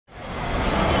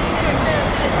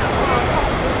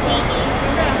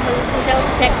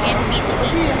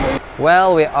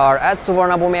Well, we are at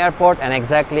Suvarnabhumi Airport and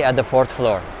exactly at the 4th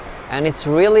floor. And it's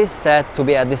really sad to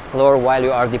be at this floor while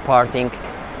you are departing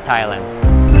Thailand.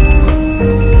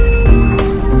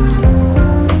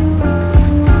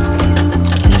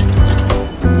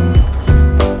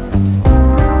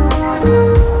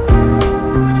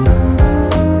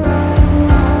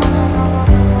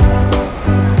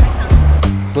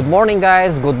 Good morning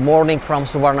guys, good morning from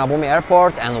Suvarnabhumi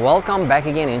Airport and welcome back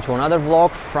again into another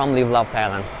vlog from Love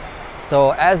Thailand.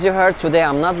 So as you heard, today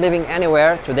I'm not living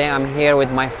anywhere. Today I'm here with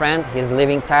my friend. He's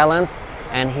leaving Thailand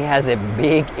and he has a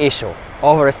big issue,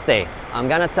 overstay. I'm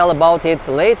gonna tell about it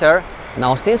later.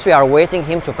 Now since we are waiting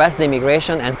him to pass the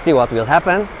immigration and see what will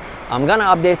happen, I'm gonna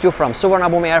update you from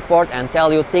Suvarnabhumi Airport and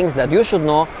tell you things that you should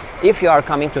know if you are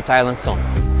coming to Thailand soon.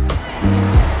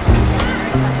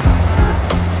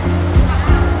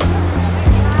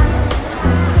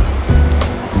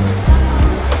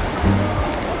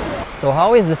 So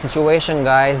how is the situation,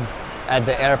 guys, at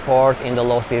the airport in the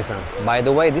low season? By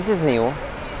the way, this is new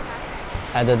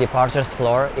at the departures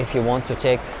floor if you want to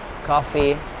take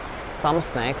coffee, some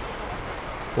snacks.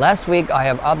 Last week I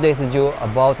have updated you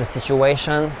about the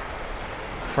situation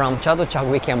from Chatuchak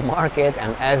Weekend Market,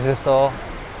 and as you saw,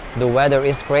 the weather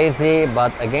is crazy,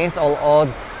 but against all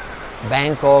odds,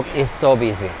 Bangkok is so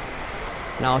busy.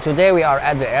 Now today we are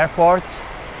at the airport,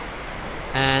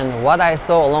 and what I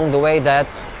saw along the way that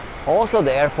also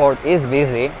the airport is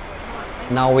busy.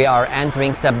 Now we are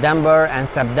entering September and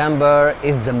September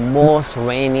is the most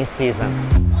rainy season.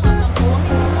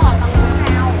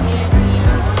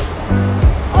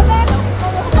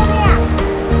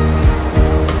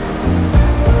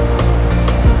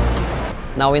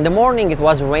 Now in the morning it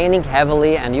was raining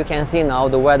heavily and you can see now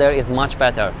the weather is much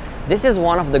better. This is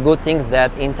one of the good things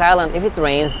that in Thailand, if it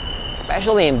rains,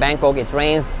 especially in Bangkok, it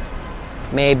rains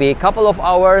maybe a couple of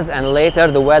hours and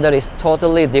later the weather is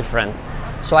totally different.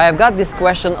 So I have got this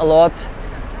question a lot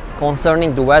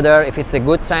concerning the weather, if it's a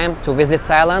good time to visit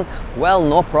Thailand. Well,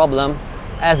 no problem.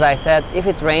 As I said, if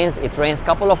it rains a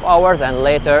couple of hours and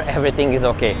later everything is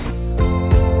okay.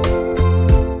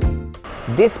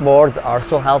 These boards are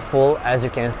so helpful. As you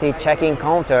can see, check-in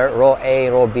counter, row A,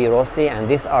 row B, row C, and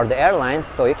these are the airlines,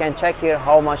 so you can check here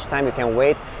how much time you can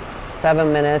wait.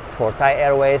 7 minutes for Thai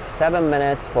Airways, 7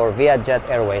 minutes for Vietjet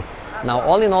Airways. Now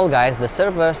all in all guys, the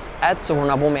service at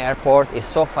Suvarnabhumi Airport is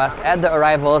so fast at the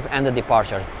arrivals and the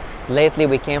departures. Lately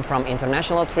we came from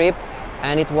international trip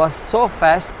and it was so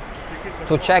fast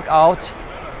to check out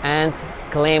and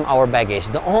claim our baggage.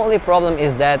 The only problem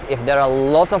is that if there are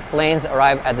lots of planes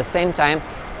arrive at the same time,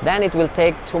 then it will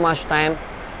take too much time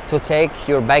to take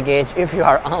your baggage if you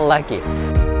are unlucky.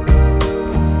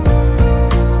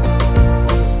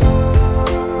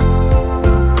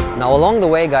 Now along the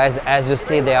way guys, as you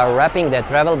see, they are wrapping their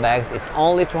travel bags. It's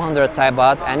only 200 Thai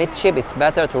baht and it's cheap. It's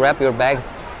better to wrap your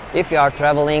bags if you are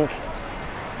traveling,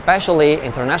 especially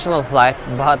international flights.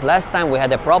 But last time we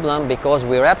had a problem because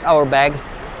we wrapped our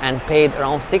bags and paid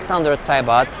around 600 Thai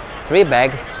baht, 3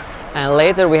 bags. And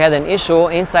later we had an issue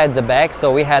inside the bag,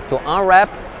 so we had to unwrap,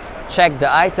 check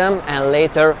the item and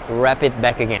later wrap it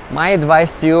back again. My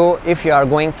advice to you, if you are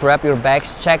going to wrap your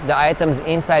bags, check the items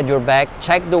inside your bag,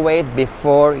 check the weight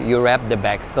before you wrap the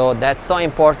bag. So that's so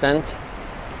important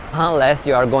unless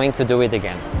you are going to do it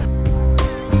again.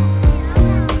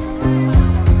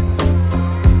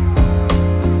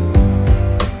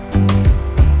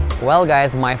 Well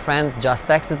guys, my friend just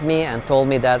texted me and told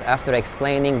me that after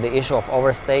explaining the issue of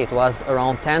overstay, it was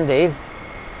around 10 days.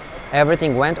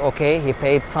 Everything went okay, he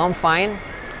paid some fine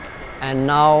and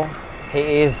now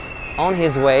he is on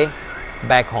his way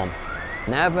back home.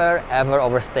 Never ever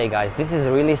overstay guys, this is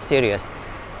really serious.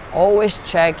 Always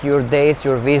check your dates,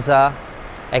 your visa,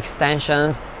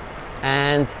 extensions,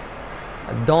 and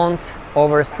don't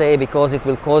overstay because it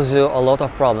will cause you a lot of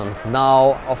problems.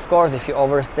 Now of course if you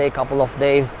overstay a couple of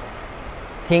days,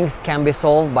 things can be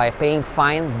solved by paying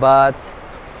fine, but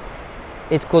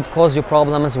it could cause you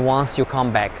problems once you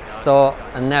come back, so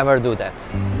never do that.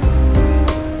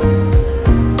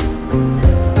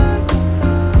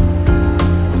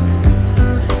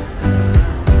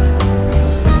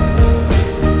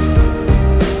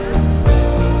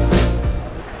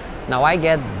 Now I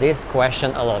get this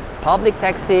question a lot: public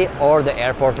taxi or the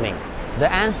airport link? The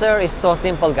answer is so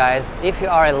simple guys. If you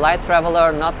are a light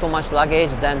traveler, not too much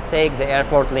luggage, then take the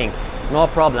airport link. No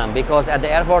problem, because at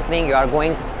the airport link you are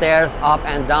going stairs up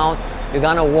and down, you're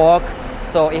gonna walk,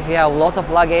 so if you have lots of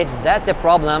luggage, that's a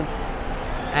problem.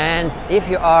 And if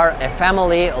you are a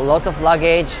family, lots of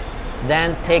luggage,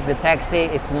 then take the taxi,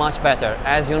 it's much better.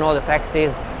 As you know, the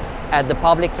taxis at the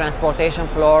public transportation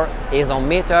floor is on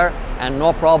meter and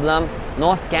no problem.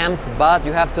 no scams, but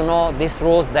you have to know these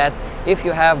rules that if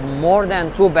you have more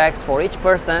than 2 bags for each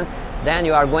person, then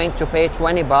you are going to pay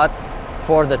 20 baht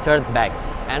for the third bag.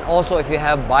 And also if you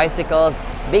have bicycles,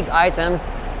 big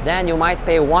items, then you might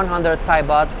pay 100 Thai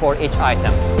baht for each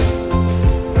item.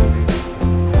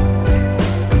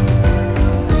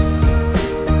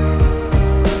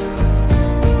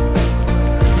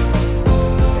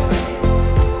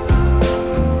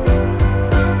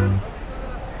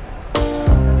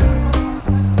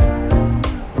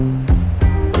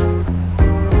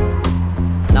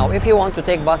 If you want to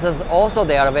take buses, also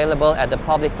they are available at the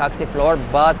public taxi floor,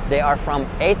 but they are from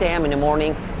 8 a.m. in the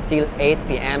morning till 8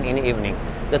 p.m. in the evening.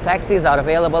 The taxis are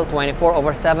available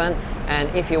 24/7, and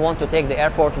if you want to take the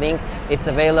airport link, it's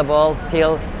available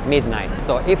till midnight.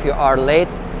 So if you are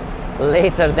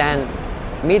later than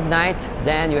midnight,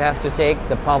 then you have to take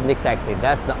the public taxi.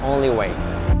 That's the only way.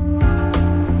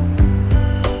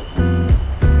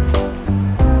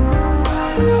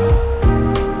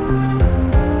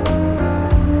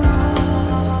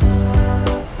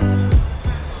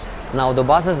 Now the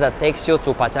buses that takes you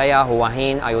to Pattaya, Hua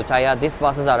Hin, Ayutthaya, these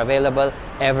buses are available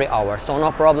every hour. So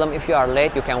no problem, if you are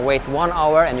late, you can wait 1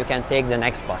 hour and you can take the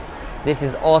next bus. This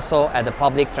is also at the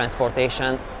public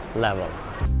transportation level.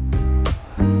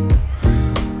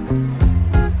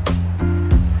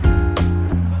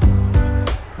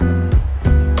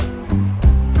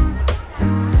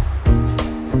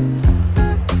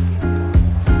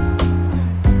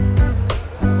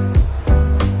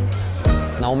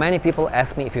 Many people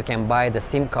ask me if you can buy the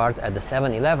SIM cards at the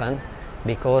 7-Eleven,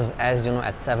 because as you know,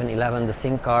 at 7-Eleven the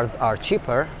SIM cards are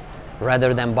cheaper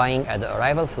rather than buying at the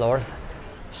arrival floors.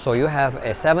 So you have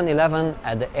a 7-Eleven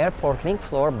at the airport link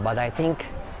floor, but I think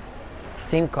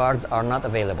SIM cards are not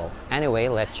available. Anyway,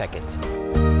 let's check it.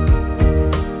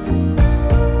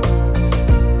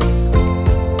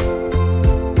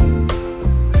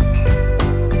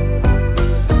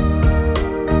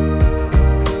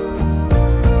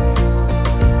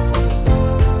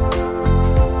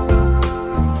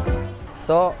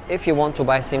 So if you want to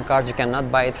buy SIM cards, you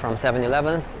cannot buy it from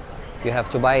 7-Elevens. You have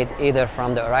to buy it either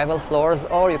from the arrival floors,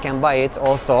 or you can buy it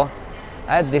also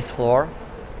at this floor,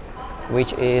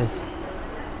 which is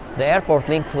the airport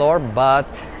link floor, but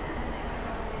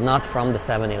not from the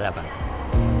 7-Eleven.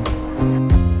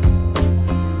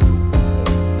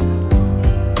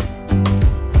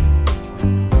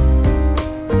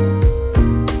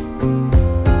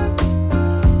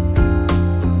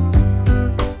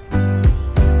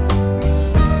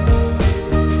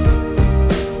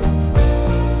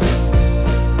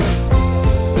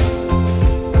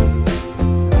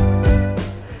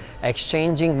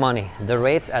 Exchanging money. The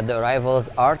rates at the arrivals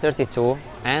are 32,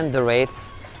 and the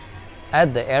rates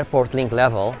at the airport link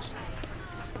level,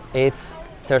 it's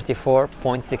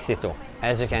 34.62.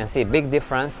 As you can see, big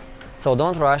difference. So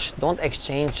don't rush, don't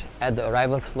exchange at the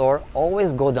arrivals floor.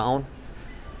 Always go down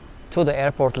to the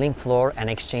airport link floor and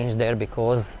exchange there,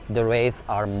 because the rates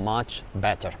are much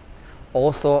better.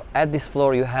 Also at this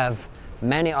floor you have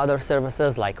many other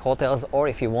services like hotels, or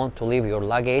if you want to leave your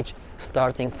luggage,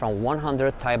 starting from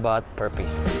 100 Thai baht per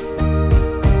piece.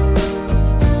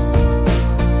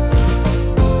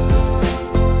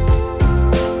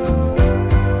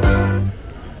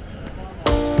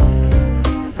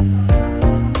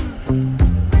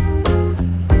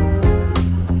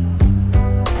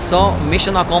 So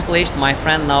mission accomplished. My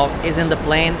friend now is in the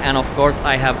plane, and of course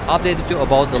I have updated you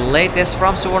about the latest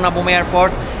from Suvarnabhumi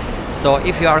Airport. So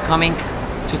if you are coming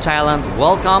to Thailand,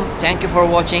 welcome. Thank you for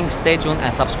watching. Stay tuned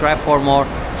and subscribe for more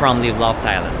from Live Love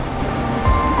Thailand.